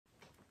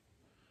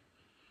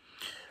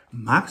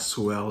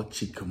Maxwell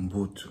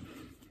Chikumbutso,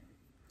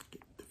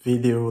 the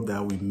video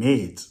that we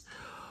made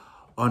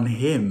on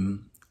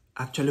him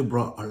actually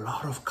brought a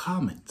lot of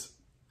comments.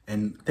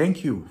 And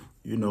thank you,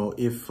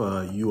 if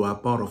you are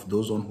part of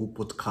those on who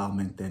put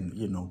comment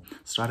and,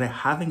 started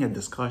having a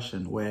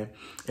discussion where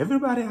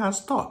everybody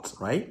has thoughts,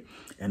 right?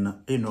 And,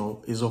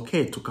 it's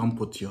okay to come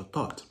put your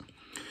thought.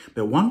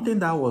 But one thing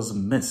that was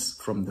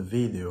missed from the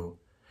video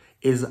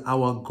is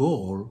our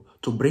goal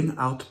to bring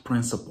out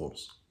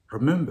principles.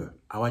 Remember,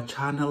 our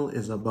channel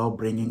is about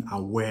bringing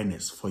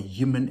awareness for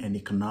human and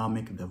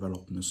economic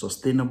development,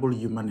 sustainable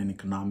human and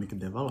economic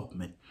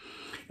development.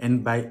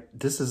 And by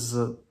this is,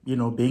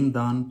 being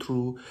done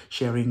through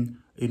sharing,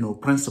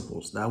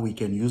 principles that we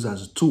can use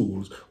as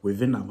tools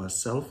within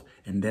ourselves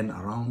and then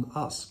around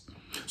us.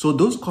 So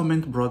those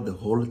comments brought the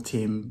whole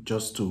team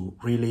just to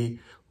really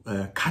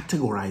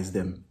categorize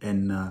them.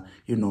 And,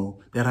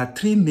 there are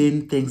three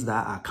main things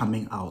that are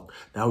coming out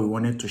that we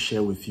wanted to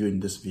share with you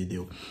in this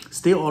video.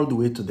 Stay all the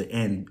way to the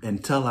end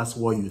and tell us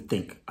what you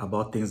think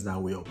about things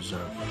that we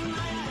observe.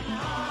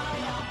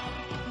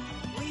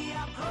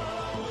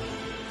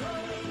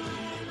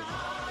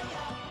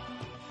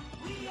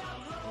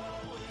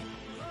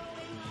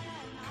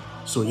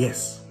 So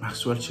yes,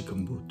 Maxwell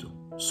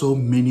Chikumbutso, so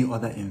many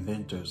other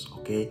inventors,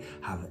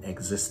 have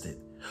existed.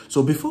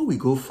 So before we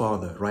go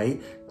further,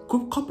 right,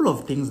 couple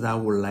of things that I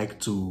would like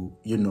to,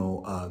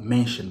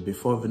 mention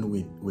before even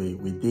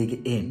we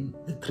dig in,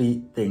 the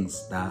three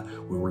things that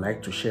we would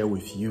like to share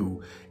with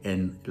you.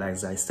 And like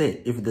as I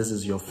said, if this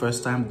is your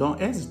first time, don't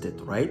hesitate,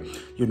 right?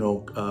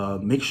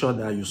 Make sure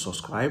that you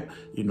subscribe,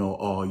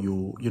 or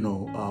you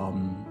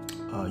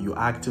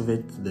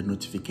activate the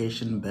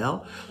notification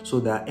bell so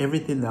that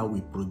everything that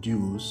we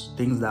produce,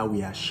 things that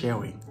we are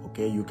sharing,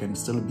 you can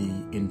still be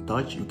in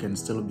touch, you can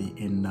still be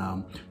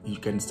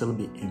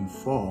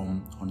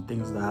informed on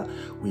things that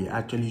we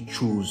actually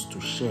choose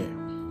to share.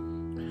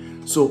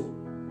 So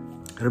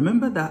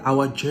remember that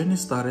our journey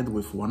started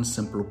with one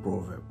simple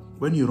proverb: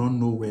 when you don't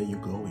know where you're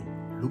going,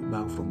 look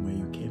back from where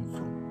you came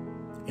from.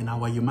 In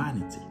our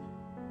humanity,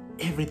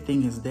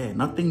 everything is there.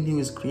 Nothing new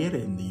is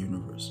created in the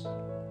universe.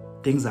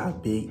 Things are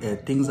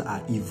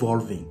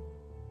evolving.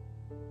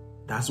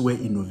 That's where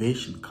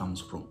innovation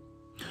comes from.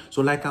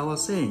 So like I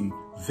was saying,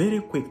 very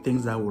quick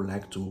things that I would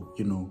like to,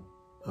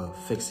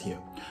 fix here.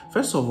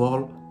 First of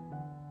all,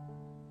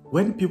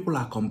 when people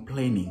are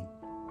complaining,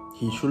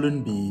 he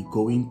shouldn't be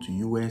going to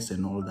US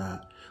and all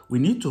that, we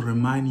need to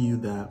remind you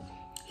that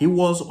he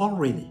was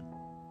already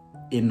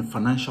in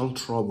financial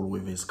trouble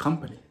with his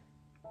company.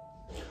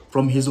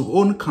 From his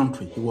own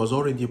country, he was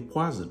already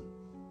poisoned.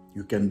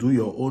 You can do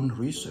your own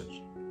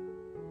research.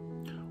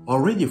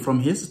 Already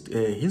from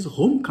his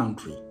home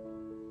country,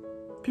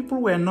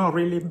 people were not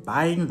really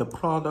buying the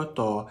product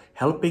or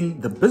helping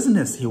the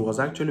business he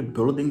was actually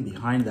building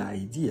behind the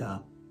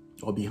idea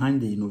or behind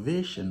the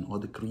innovation or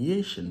the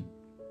creation.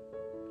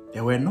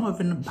 They were not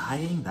even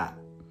buying that.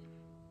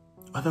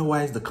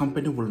 Otherwise, the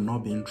company will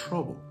not be in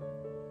trouble.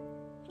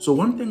 So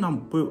one thing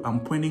I'm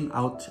pointing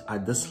out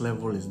at this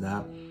level is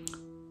that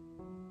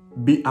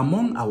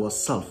among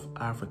ourselves,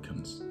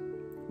 Africans,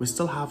 we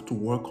still have to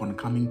work on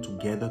coming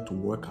together to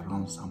work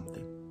around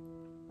something.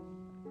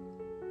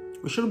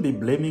 We shouldn't be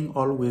blaming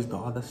always the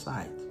other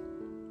side.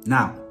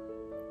 Now,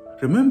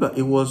 remember,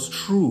 it was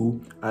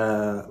true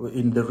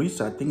in the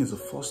research, I think it's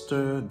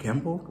Foster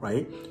Gamble,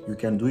 right? You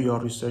can do your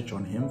research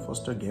on him,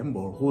 Foster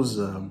Gamble, who's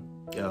a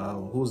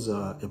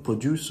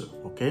producer,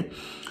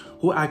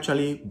 who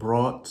actually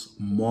brought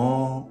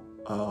more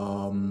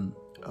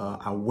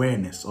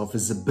awareness or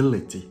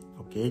visibility,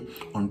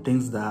 on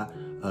things that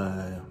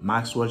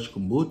Maxwell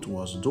Chikumbutso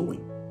was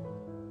doing.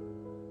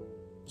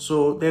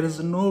 So there is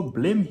no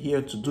blame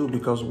here to do,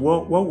 because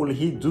what will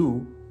he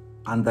do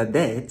under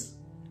that?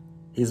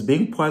 He's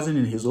being poisoned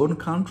in his own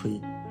country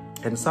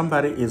and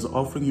somebody is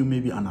offering you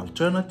maybe an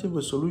alternative,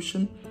 a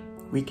solution.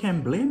 We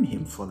can't blame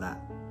him for that.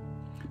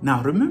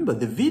 Now remember,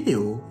 the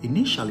video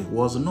initially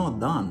was not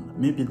done.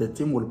 Maybe the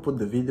team will put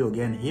the video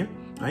again here,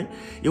 right?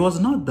 It was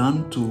not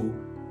done to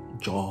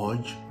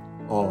judge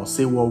or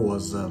say what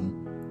was,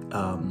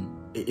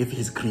 if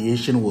his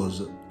creation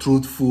was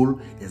truthful,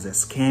 is a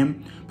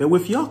scam. But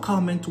with your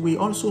comment, we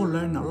also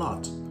learn a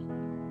lot.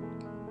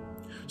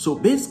 So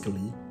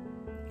basically,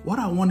 what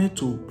I wanted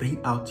to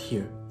bring out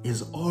here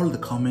is all the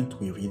comment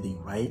we're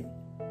reading, right?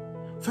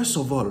 First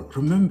of all,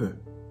 remember,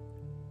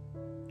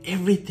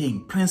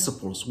 everything,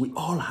 principles, we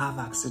all have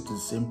access to the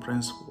same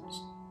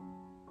principles.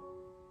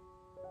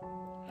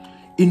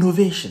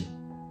 Innovation.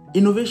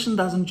 Innovation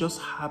doesn't just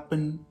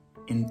happen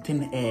in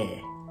thin air.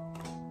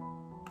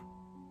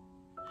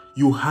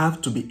 You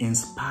have to be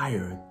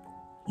inspired.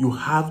 You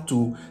have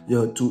to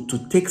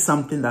take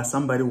something that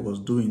somebody was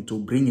doing to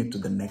bring it to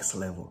the next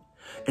level.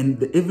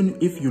 And even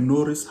if you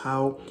notice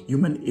how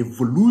human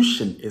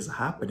evolution is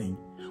happening,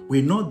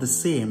 we're not the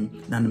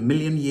same than a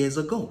million years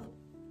ago.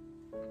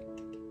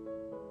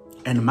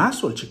 And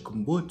Maxwell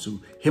Chikumbutso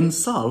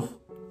himself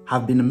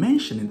have been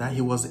mentioning that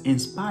he was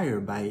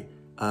inspired by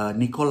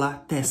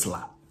Nikola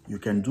Tesla. You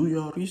can do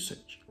your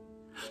research.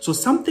 So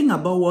something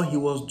about what he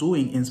was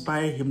doing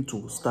inspired him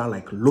to start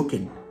like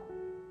looking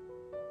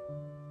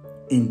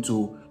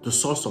into the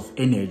source of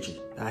energy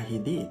that he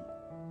did.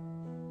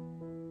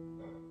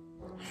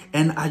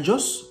 And I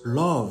just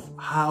love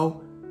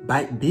how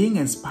by being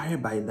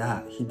inspired by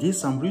that, he did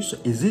some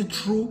research. Is it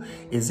true?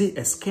 Is it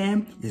a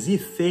scam? Is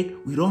it fake?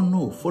 We don't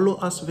know. Follow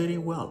us very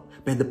well.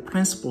 But the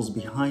principles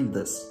behind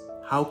this,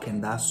 how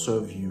can that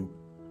serve you?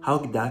 How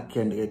that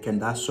can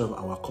that serve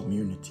our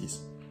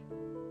communities?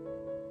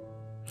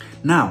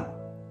 Now,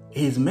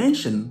 he's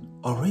mentioned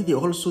already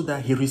also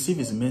that he received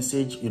his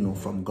message,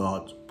 from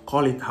God.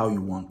 Call it how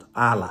you want.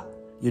 Allah,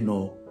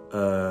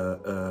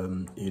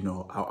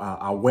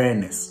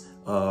 awareness,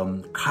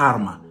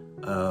 karma,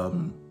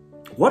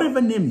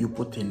 whatever name you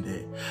put in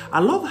there. I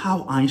love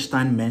how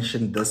Einstein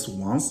mentioned this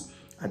once.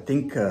 I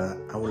think I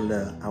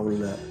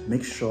will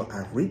make sure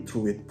I read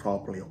through it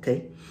properly,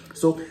 okay?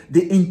 So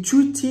the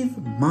intuitive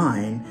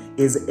mind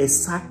is a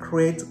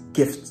sacred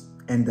gift,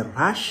 and the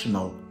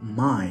rational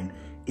mind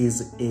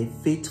is a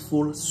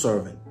faithful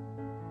servant.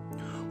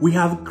 We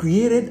have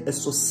created a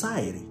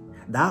society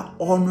that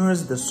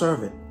honors the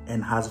servant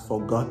and has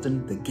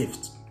forgotten the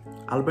gift.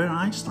 Albert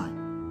Einstein.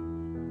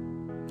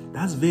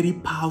 That's very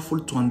powerful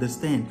to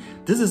understand.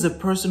 This is a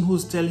person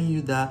who's telling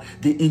you that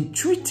the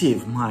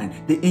intuitive mind,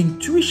 the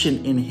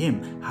intuition in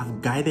him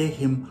have guided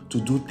him to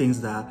do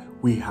things that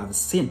we have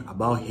seen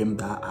about him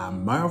that are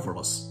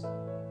marvelous.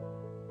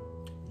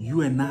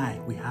 You and I,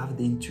 we have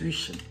the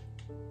intuition.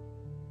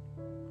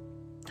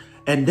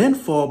 And then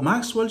for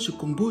Maxwell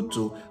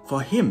Chikumbutso,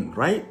 for him,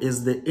 right,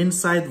 is the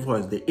inside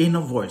voice, the inner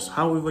voice,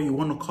 however you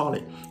want to call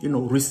it,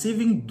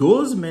 receiving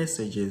those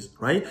messages,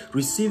 right,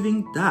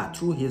 receiving that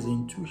through his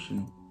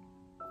intuition,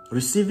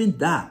 receiving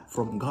that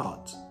from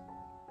God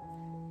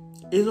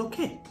is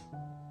okay.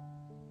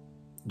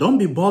 Don't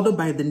be bothered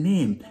by the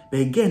name.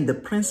 But again, the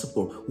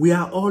principle, we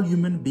are all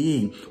human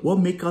beings. What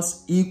makes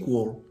us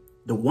equal,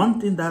 the one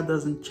thing that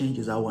doesn't change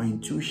is our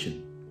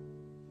intuition.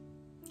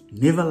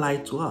 Never lie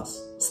to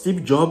us.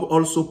 Steve Jobs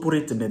also put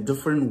it in a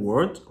different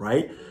word,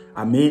 right?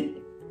 I may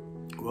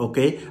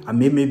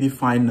maybe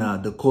find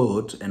the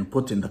code and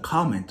put in the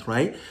comment,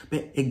 right?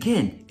 But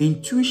again,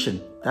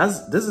 intuition,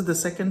 this is the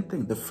second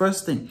thing. The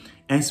first thing,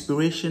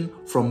 inspiration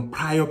from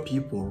prior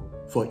people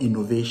for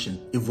innovation,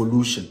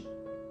 evolution.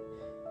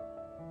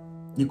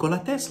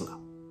 Nikola Tesla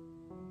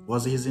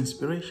was his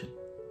inspiration.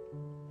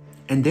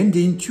 And then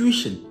the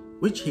intuition,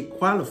 which he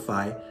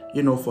qualified,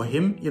 for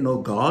him,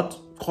 God,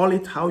 call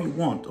it how you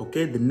want,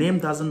 okay? The name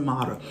doesn't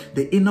matter.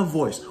 The inner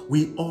voice,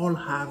 we all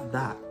have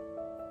that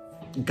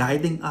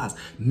guiding us.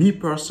 Me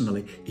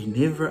personally, it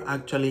never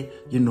actually,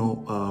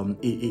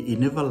 it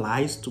never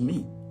lies to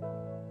me.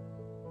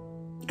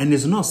 And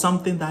it's not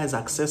something that is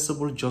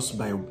accessible just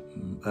by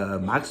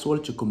Maxwell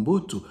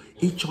Chikumbutso.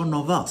 Each one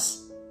of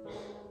us,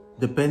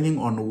 depending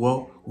on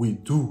what we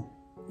do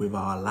with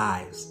our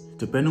lives,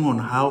 depending on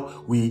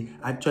how we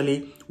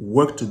actually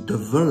work to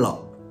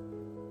develop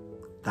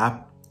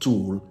that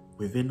tool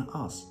within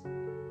us.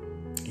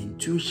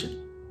 Intuition.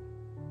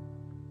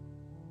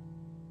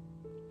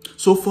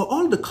 So for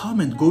all the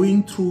comment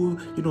going through,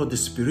 the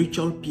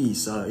spiritual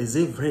piece, is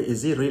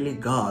it really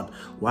God?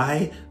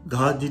 Why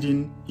God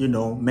didn't,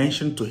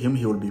 mention to him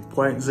he will be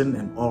poisoned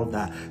and all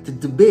that? The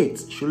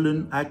debate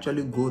shouldn't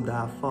actually go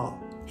that far.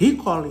 He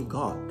called it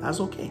God. That's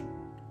okay.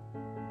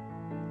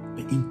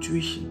 But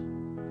intuition.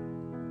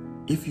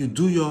 If you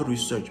do your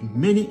research,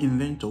 many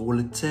inventors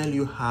will tell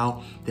you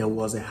how there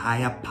was a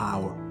higher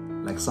power,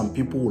 like some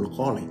people will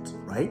call it,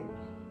 right?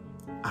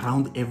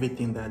 Around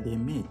everything that they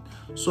made.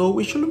 So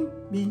we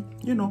shouldn't be,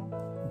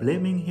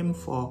 blaming him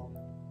for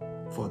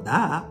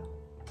that.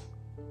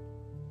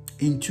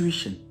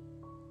 Intuition.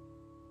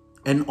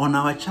 And on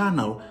our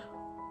channel,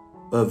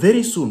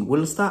 very soon,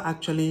 we'll start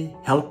actually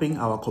helping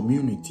our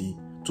community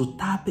to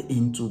tap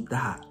into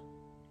that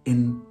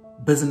in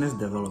business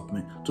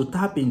development, to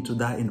tap into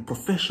that in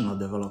professional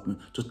development,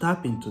 to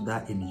tap into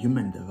that in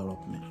human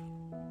development.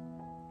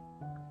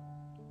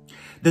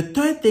 The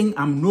third thing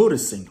I'm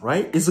noticing,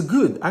 right, is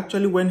good.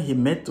 Actually, when he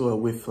met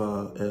with,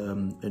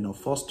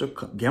 Foster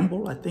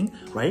Gamble, I think,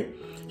 right?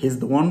 He's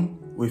the one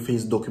with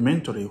his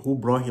documentary who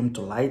brought him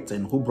to light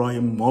and who brought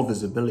him more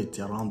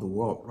visibility around the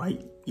world,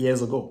 right?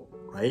 Years ago,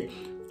 right?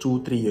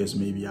 2-3 years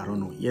maybe, I don't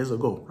know, years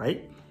ago,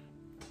 right?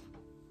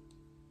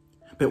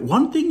 But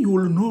one thing you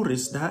will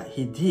notice that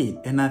he did,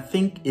 and I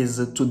think is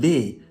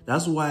today,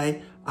 that's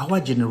why our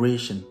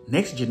generation,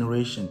 next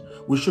generation,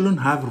 we shouldn't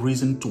have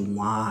reason to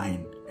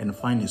whine and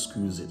find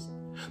excuses,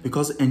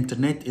 because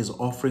internet is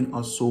offering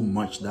us so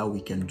much that we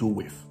can do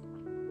with.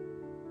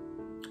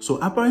 So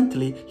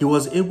apparently he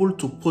was able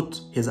to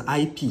put his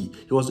IP,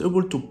 he was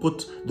able to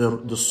put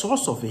the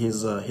source of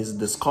his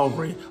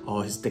discovery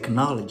or his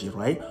technology,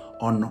 right,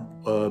 on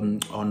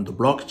the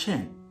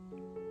blockchain.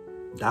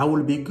 That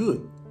will be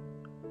good.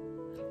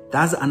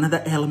 That's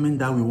another element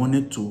that we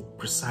wanted to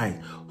precise.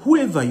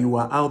 Whoever you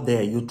are out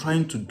there, you're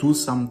trying to do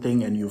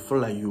something and you feel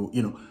like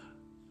you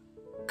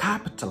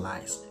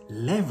capitalize,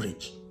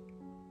 leverage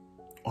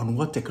on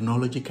what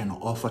technology can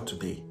offer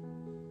today.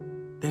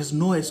 There's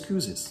no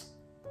excuses.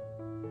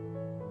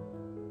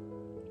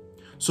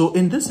 So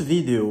in this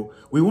video,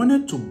 we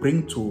wanted to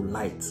bring to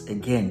light,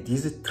 again,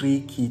 these are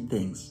 3 key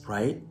things,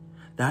 right?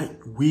 That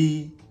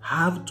we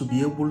have to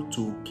be able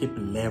to keep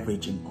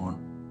leveraging on.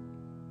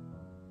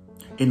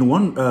 In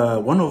one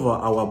of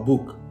our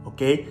book,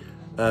 okay,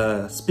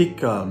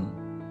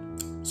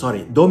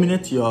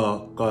 dominate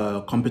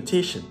your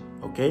competition,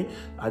 okay?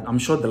 I'm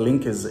sure the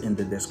link is in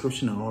the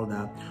description and all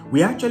that.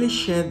 We actually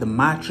share the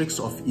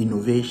matrix of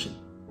innovation.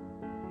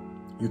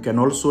 You can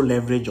also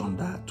leverage on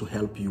that to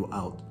help you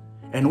out.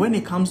 And when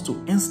it comes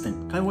to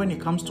instinct, when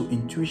it comes to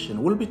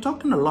intuition, we'll be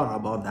talking a lot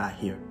about that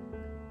here,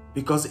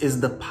 because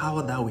it's the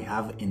power that we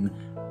have in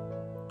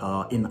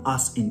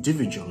us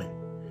individually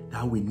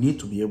that we need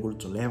to be able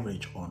to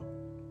leverage on.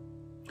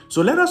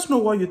 So let us know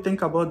what you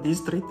think about these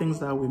 3 things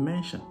that we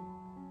mentioned.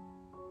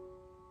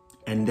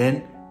 And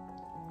then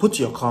put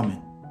your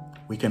comment.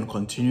 We can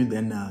continue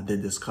then the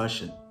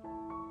discussion.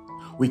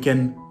 We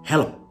can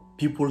help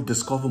people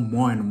discover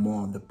more and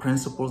more the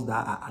principles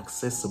that are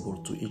accessible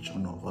to each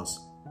one of us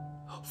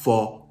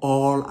for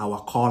all our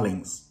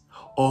callings,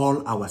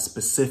 all our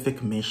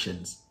specific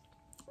missions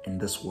in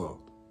this world.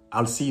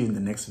 I'll see you in the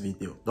next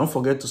video. Don't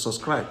forget to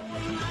subscribe.